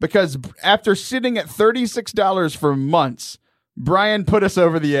because after sitting at $36 for months, Brian put us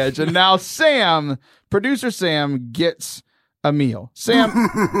over the edge. And now Sam, producer Sam, gets a meal. Sam,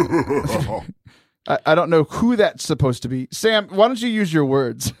 I don't know who that's supposed to be. Sam, why don't you use your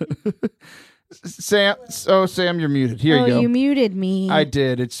words? Sam, you're muted. Here you go. You muted me. I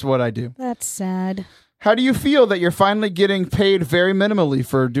did. It's what I do. That's sad. How do you feel that you're finally getting paid very minimally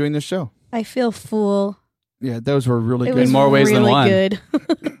for doing the show? I feel full. Yeah, those were really It good. was more ways than really one. good.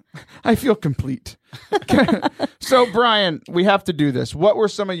 I feel complete. So, Brian, we have to do this. What were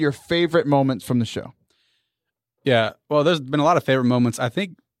some of your favorite moments from the show? Yeah, well, there's been a lot of favorite moments. I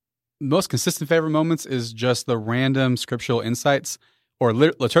think the most consistent favorite moments is just the random scriptural insights or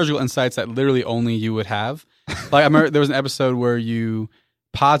liturgical insights that literally only you would have. Like I remember there was an episode where you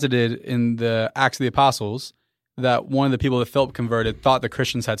posited in the Acts of the Apostles that one of the people that Philip converted thought the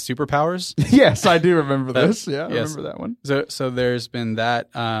Christians had superpowers. Yes, I do remember this. Yeah, I yes. remember that one. So there's been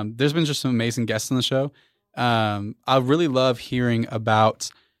that. There's been just some amazing guests on the show. I really love hearing about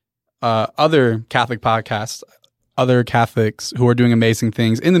other Catholic podcasts, other Catholics who are doing amazing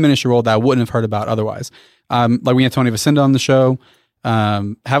things in the ministry world that I wouldn't have heard about otherwise. Like we had Tony Vicinda on the show.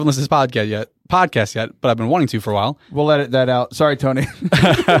 Haven't listened to his podcast yet, but I've been wanting to for a while. We'll edit that out. Sorry, Tony.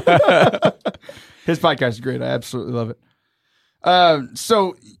 His podcast is great. I absolutely love it.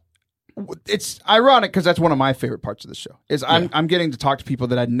 So it's ironic because that's one of my favorite parts of the show. Is I'm getting to talk to people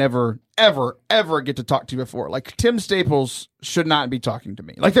that I'd never, ever get to talk to before. Like Tim Staples should not be talking to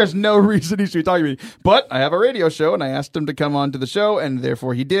me. Like there's no reason he should be talking to me. But I have a radio show and I asked him to come on to the show and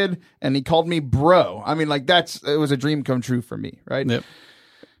therefore he did. And he called me bro. I mean, like it was a dream come true for me, right? Yep.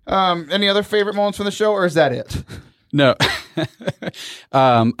 Any other favorite moments from the show, or is that it? No.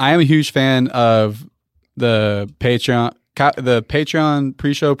 I am a huge fan of the Patreon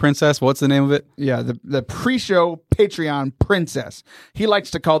pre-show princess. What's the name of it? Yeah, the pre-show Patreon princess. He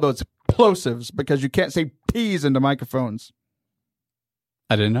likes to call those plosives because you can't say P's into microphones.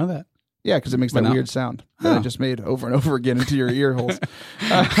 I didn't know that. Yeah, because it makes that weird sound that I just made over and over again into your ear holes.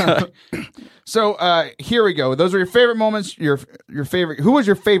 So here we go. Those are your favorite moments. Your favorite. Who was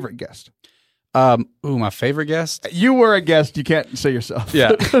your favorite guest? My favorite guest? You were a guest. You can't say yourself.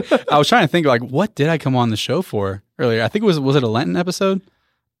 Yeah. I was trying to think like, what did I come on the show for earlier? I think was it a Lenten episode?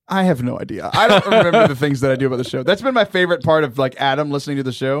 I have no idea. I don't remember the things that I do about the show. That's been my favorite part of like Adam listening to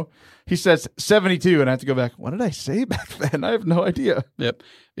the show. He says 72 and I have to go back. What did I say back then? I have no idea. Yep.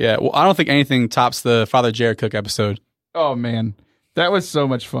 Yeah. Well, I don't think anything tops the Father Jared Cook episode. Oh man. That was so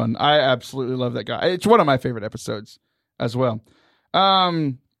much fun. I absolutely love that guy. It's one of my favorite episodes as well.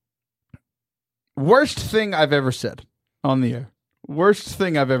 Worst thing I've ever said on the air. Worst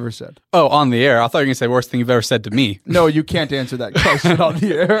thing I've ever said. Oh, on the air. I thought you were going to say worst thing you've ever said to me. No, you can't answer that question on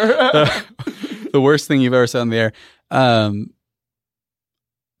the air. The worst thing you've ever said on the air.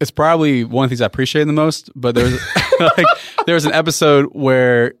 It's probably one of the things I appreciate the most, but there was an episode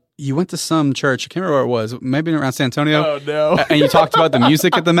where you went to some church. I can't remember where it was. Maybe around San Antonio. Oh, no. And you talked about the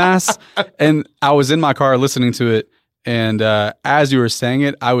music at the Mass. And I was in my car listening to it. And as you were saying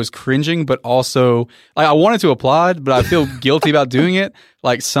it, I was cringing, but also like I wanted to applaud, but I feel guilty about doing it.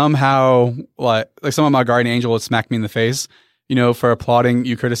 Like somehow, like some of my guardian angel would smack me in the face, for applauding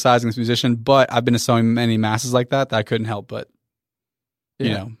you criticizing this musician. But I've been to so many masses like that I couldn't help but,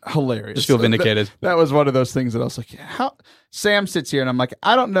 hilarious. Just feel vindicated. That was one of those things that I was like, how Sam sits here and I'm like,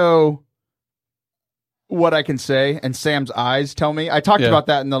 I don't know what I can say, and Sam's eyes tell me. I talked about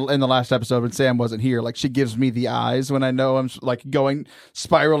that in the last episode when Sam wasn't here. Like she gives me the eyes when I know I'm like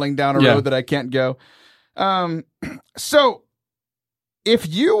spiraling down a road that I can't go. So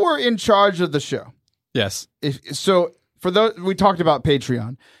if you were in charge of the show, yes. For those, we talked about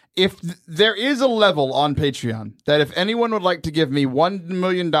Patreon. If there is a level on Patreon that if anyone would like to give me $1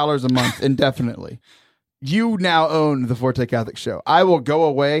 million a month indefinitely, you now own the Forte Catholic Show. I will go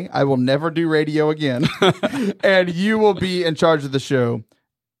away. I will never do radio again, and you will be in charge of the show.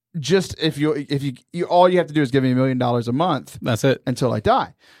 Just if you all you have to do is give me $1 million a month. That's it until I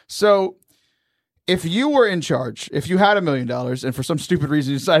die. So, if you were in charge, if you had $1 million, and for some stupid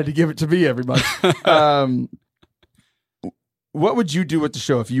reason you decided to give it to me every month, what would you do with the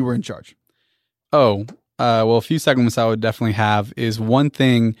show if you were in charge? Well, a few segments I would definitely have is one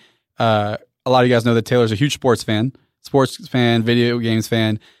thing. A lot of you guys know that Taylor's a huge sports fan, video games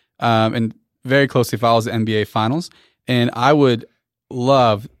fan, and very closely follows the NBA Finals. And I would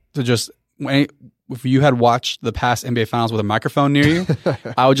love to just, if you had watched the past NBA Finals with a microphone near you,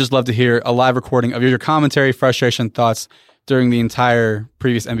 I would just love to hear a live recording of your commentary, frustration, thoughts during the entire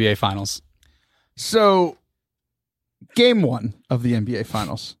previous NBA Finals. So, game 1 of the NBA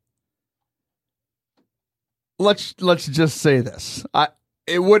Finals. Let's just say this.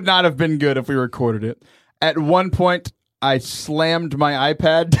 It would not have been good if we recorded it. At one point, I slammed my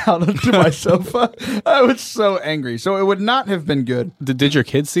iPad down onto my sofa. I was so angry. So it would not have been good. Did your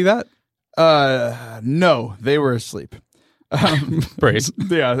kids see that? No, they were asleep. Praise.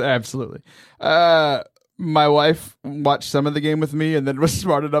 Yeah, absolutely. my wife watched some of the game with me and then was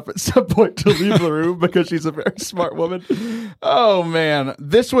smart enough at some point to leave the room because she's a very smart woman. Oh, man.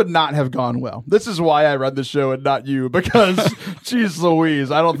 This would not have gone well. This is why I run the show and not you, because, geez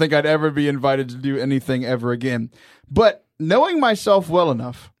Louise, I don't think I'd ever be invited to do anything ever again. But knowing myself well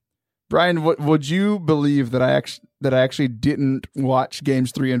enough, Brian, would you believe that I actually didn't watch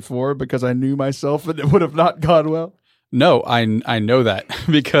games 3 and 4 because I knew myself and it would have not gone well? No, I know that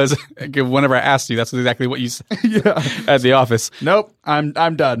because whenever I asked you, that's exactly what you said at the office. Nope, I'm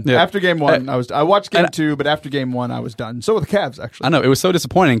done. Yeah. After game 1, I watched game 2, but after game 1, I was done. So with the Cavs, actually. I know, it was so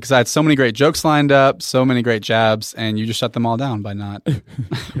disappointing because I had so many great jokes lined up, so many great jabs, and you just shut them all down by not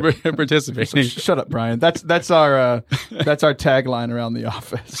participating. Shut up, Brian. That's our tagline around the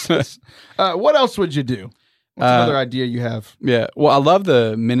office. What else would you do? What's another idea you have? Yeah, well, I love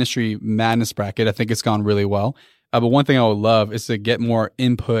the Ministry Madness bracket. I think it's gone really well. But one thing I would love is to get more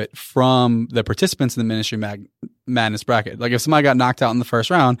input from the participants in the Ministry Madness bracket. Like if somebody got knocked out in the first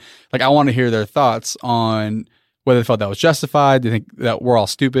round, like I want to hear their thoughts on whether they felt that was justified. Do they think that we're all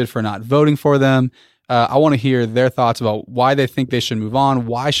stupid for not voting for them? I want to hear their thoughts about why they think they should move on.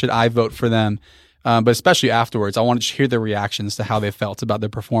 Why should I vote for them? But especially afterwards, I want to hear their reactions to how they felt about their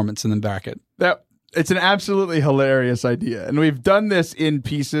performance in the bracket. It's an absolutely hilarious idea. And we've done this in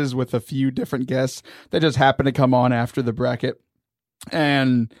pieces with a few different guests that just happen to come on after the bracket.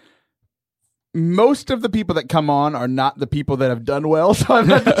 And most of the people that come on are not the people that have done well. So I've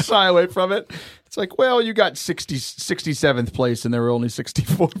had to shy away from it. It's like, well, you got 67th place and there were only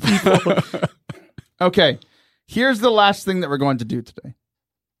 64 people. Okay. Here's the last thing that we're going to do today.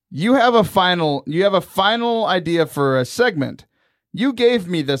 You have a final idea for a segment. You gave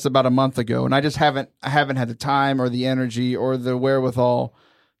me this about a month ago, and I haven't had the time or the energy or the wherewithal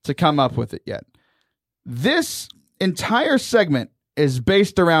to come up with it yet. This entire segment is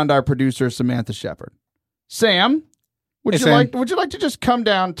based around our producer, Samantha Shepard. Sam, would you like to just come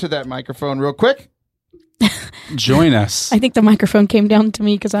down to that microphone real quick? Join us. I think the microphone came down to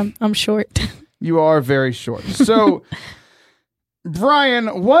me because I'm short. You are very short. So, Brian,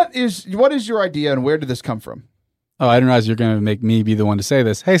 what is your idea, and where did this come from? Oh, I didn't realize you're going to make me be the one to say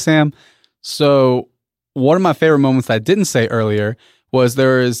this. Hey, Sam. So one of my favorite moments I didn't say earlier was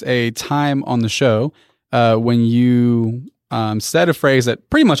there is a time on the show when you said a phrase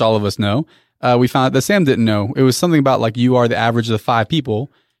that pretty much all of us know. We found out that Sam didn't know. It was something about like you are the average of the 5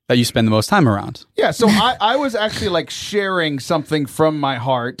 people that you spend the most time around. Yeah, so I was actually like sharing something from my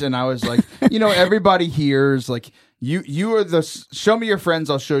heart, and I was like, everybody hears like you are the show me your friends,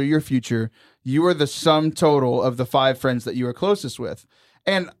 I'll show you your future. You are the sum total of the 5 friends that you are closest with.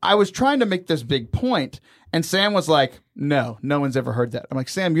 And I was trying to make this big point, and Sam was like, no one's ever heard that. I'm like,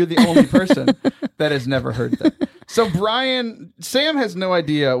 Sam, you're the only person that has never heard that. So Sam has no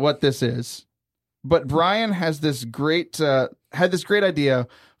idea what this is, but Brian has this great idea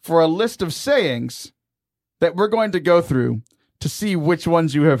for a list of sayings that we're going to go through to see which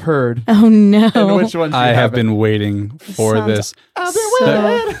ones you have heard. Oh, no. And which ones you I have haven't. been waiting for this. I've been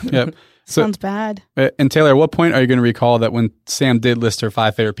waiting. Yep. Sounds bad. And Taylor, at what point are you going to recall that when Sam did list her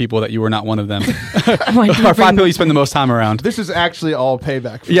 5 favorite people that you were not one of them? Or 5 people you spend the most time around. This is actually all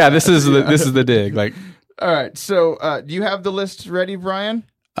payback. Yeah, this is the dig. Like, all right. So, do you have the list ready, Brian?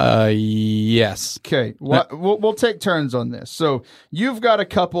 Yes. Okay. We'll take turns on this. So you've got a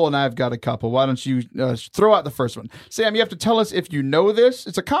couple and I've got a couple. Why don't you throw out the first one? Sam, you have to tell us if you know this.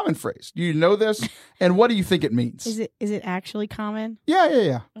 It's a common phrase. Do you know this? And what do you think it means? Is it actually common?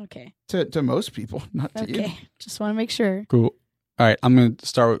 Yeah. Okay. To most people, not to you. Okay. Just want to make sure. Cool. All right. I'm going to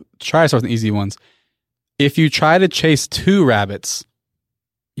try to start with the easy ones. If you try to chase 2 rabbits,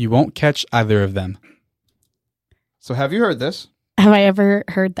 you won't catch either of them. So have you heard this? Have I ever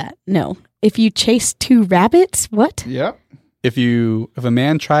heard that? No. If you chase 2 rabbits, what? Yep. If a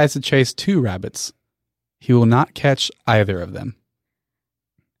man tries to chase 2 rabbits, he will not catch either of them.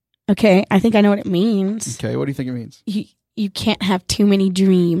 Okay, I think I know what it means. Okay, what do you think it means? You can't have too many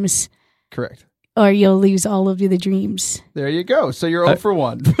dreams, Correct. or you'll lose all of the dreams. There you go. So you're 0 for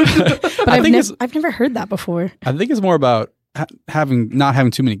 1. But I've never heard that before. I think it's more about not having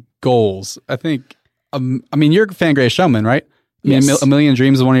too many goals. I think, you're a fan of Greatest Showman, right? Yes. A Million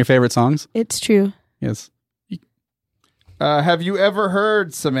Dreams is one of your favorite songs? It's true. Yes. Have you ever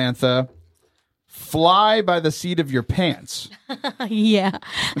heard, Samantha, fly by the seat of your pants? Yeah.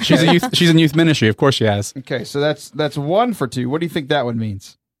 She's in youth ministry. Of course she has. Okay, so that's 1 for 2. What do you think that one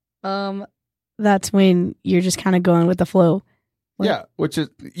means? That's when you're just kind of going with the flow. Yeah, which is,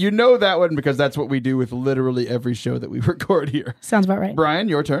 that one because that's what we do with literally every show that we record here. Sounds about right. Brian,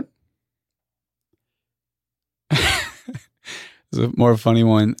 your turn. This is a more funny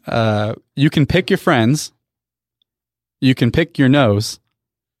one. You can pick your friends. You can pick your nose,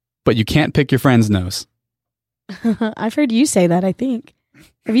 but you can't pick your friend's nose. I've heard you say that, I think.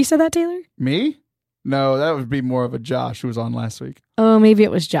 Have you said that, Taylor? Me? No, that would be more of a Josh who was on last week. Oh, maybe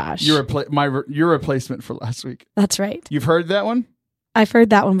it was Josh. Your replacement for last week. That's right. You've heard that one? I've heard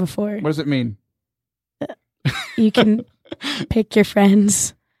that one before. What does it mean? You can pick your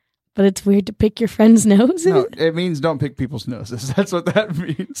friends, but it's weird to pick your friend's nose. No, it means don't pick people's noses. That's what that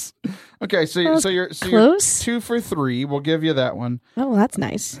means. Okay, so you're close. 2 for 3. We'll give you that one. Oh, well, that's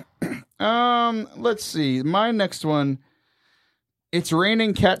nice. Let's see. My next one. It's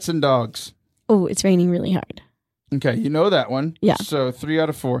raining cats and dogs. Oh, it's raining really hard. Okay, you know that one. Yeah. So 3 out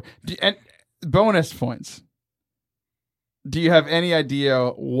of 4. And bonus points. Do you have any idea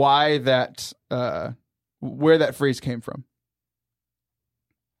why that, where that phrase came from?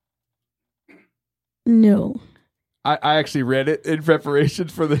 No. I actually read it in preparation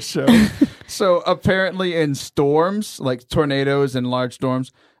for the show. So apparently in storms, like tornadoes and large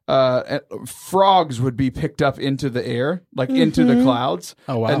storms, frogs would be picked up into the air, like into the clouds,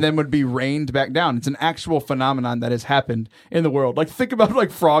 and then would be rained back down. It's an actual phenomenon that has happened in the world. Like, think about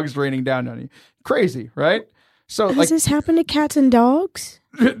like frogs raining down on you. Crazy, right? So Does this happen to cats and dogs?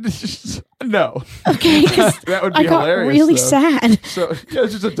 No. Okay, that would be I got hilarious. really though. sad. So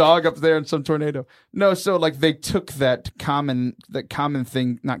it's just a dog up there in some tornado. No, so like they took that common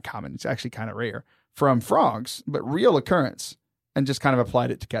thing, not common, it's actually kind of rare, from frogs, but real occurrence, and just kind of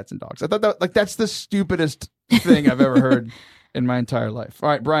applied it to cats and dogs. I thought that's the stupidest thing I've ever heard in my entire life. All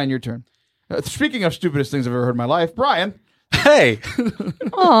right, Brian, your turn. Speaking of stupidest things I've ever heard in my life, Brian. Hey.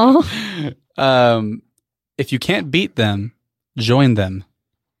 Oh. If you can't beat them, join them.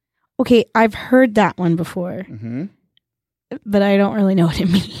 Okay, I've heard that one before, but I don't really know what it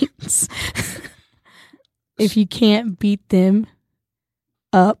means. If you can't beat them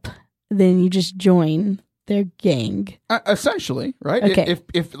up, then you just join their gang. Essentially, right? Okay.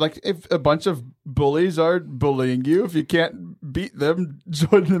 If a bunch of bullies are bullying you, if you can't beat them,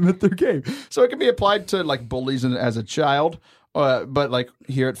 join them at their game. So it can be applied to like bullies as a child. But like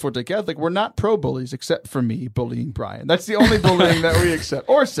here at Forte Catholic, we're not pro bullies except for me bullying Brian. That's the only bullying that we accept,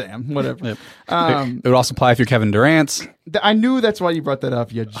 or Sam, whatever. Yep. It would also apply if you're Kevin Durant. I knew that's why you brought that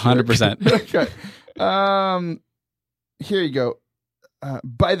up. 100%. Okay. Here you go.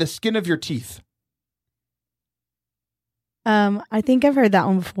 By the skin of your teeth. I think I've heard that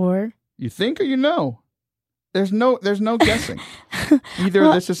one before. You think or you know? There's no guessing.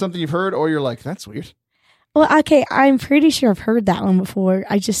 Either this is something you've heard or you're like, that's weird. Well, okay, I'm pretty sure I've heard that one before.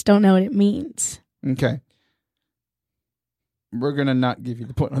 I just don't know what it means. Okay. We're going to not give you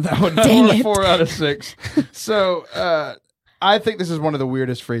the point on that one. Dang it. 4 out of 6. So I think this is one of the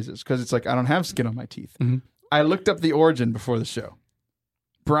weirdest phrases because it's like, I don't have skin on my teeth. Mm-hmm. I looked up the origin before the show.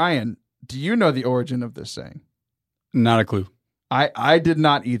 Brian, do you know the origin of this saying? Not a clue. I did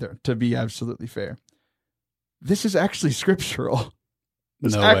not either, to be absolutely fair. This is actually scriptural.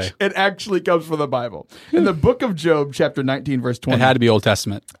 Way. It actually comes from the Bible. In the book of Job, chapter 19, verse 20. It had to be Old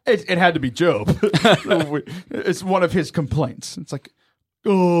Testament. It had to be Job. It's one of his complaints. It's like,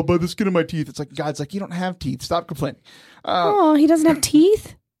 oh, by the skin of my teeth. It's like, God's like, you don't have teeth. Stop complaining. He doesn't have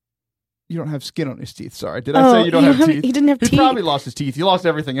teeth? You don't have skin on his teeth. Sorry. Did I say you don't have teeth? He didn't have teeth. He probably lost his teeth. He lost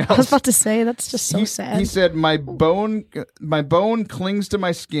everything else. I was about to say, that's just so sad. He said, my bone clings to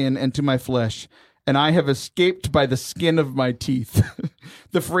my skin and to my flesh, and I have escaped by the skin of my teeth.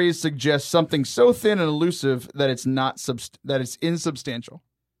 The phrase suggests something so thin and elusive that it's insubstantial.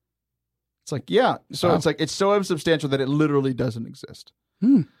 It's like, yeah. So It's like, it's so insubstantial that it literally doesn't exist.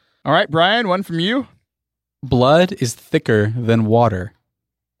 All right, Brian, one from you. Blood is thicker than water.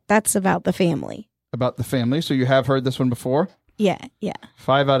 That's about the family. About the family. So you have heard this one before? Yeah.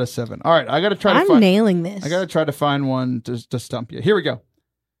 5 out of 7. All right, I got to try to I'm nailing this. I got to try to find one to stump you. Here we go.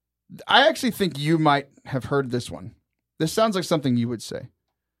 I actually think you might have heard this one. This sounds like something you would say.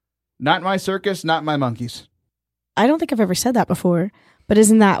 Not my circus, not my monkeys. I don't think I've ever said that before, but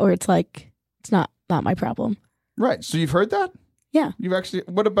isn't that where it's like, it's not my problem? Right. So you've heard that? Yeah. You've actually,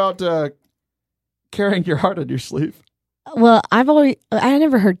 what about carrying your heart on your sleeve? Well, I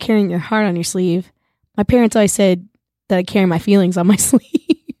never heard carrying your heart on your sleeve. My parents always said that I carry my feelings on my sleeve.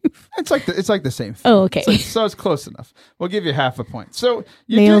 It's like the same thing. Oh, okay. So it's close enough. We'll give you half a point. So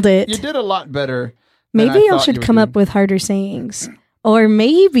you Nailed it. You did a lot better. Maybe I should come up with harder sayings. Or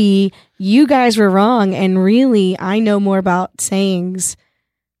maybe you guys were wrong and really I know more about sayings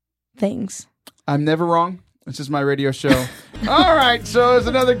things. I'm never wrong. This is my radio show. All right, so it's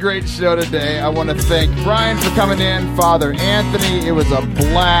another great show today. I want to thank Brian for coming in, Father Anthony. It was a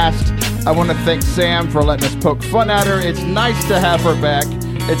blast. I want to thank Sam for letting us poke fun at her. It's nice to have her back.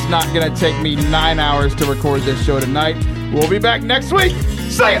 It's not going to take me 9 hours to record this show tonight. We'll be back next week.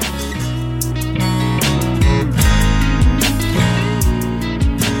 See ya!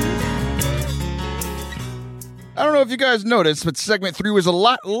 I don't know if you guys noticed, but segment 3 was a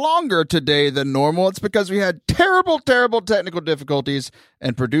lot longer today than normal. It's because we had terrible technical difficulties,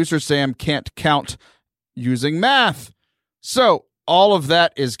 and producer Sam can't count using math. So all of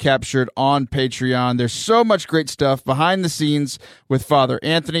that is captured on Patreon. There's so much great stuff behind the scenes with Father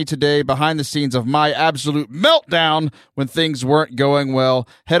Anthony today, behind the scenes of my absolute meltdown when things weren't going well.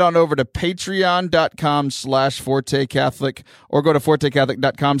 Head on over to patreon.com/Forte Catholic or go to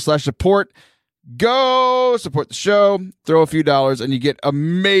fortecatholic.com/support. Go support the show, throw a few dollars, and you get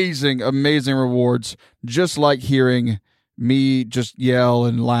amazing rewards, just like hearing me just yell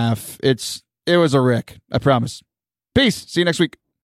and laugh. It was a wreck, I promise. Peace. See you next week.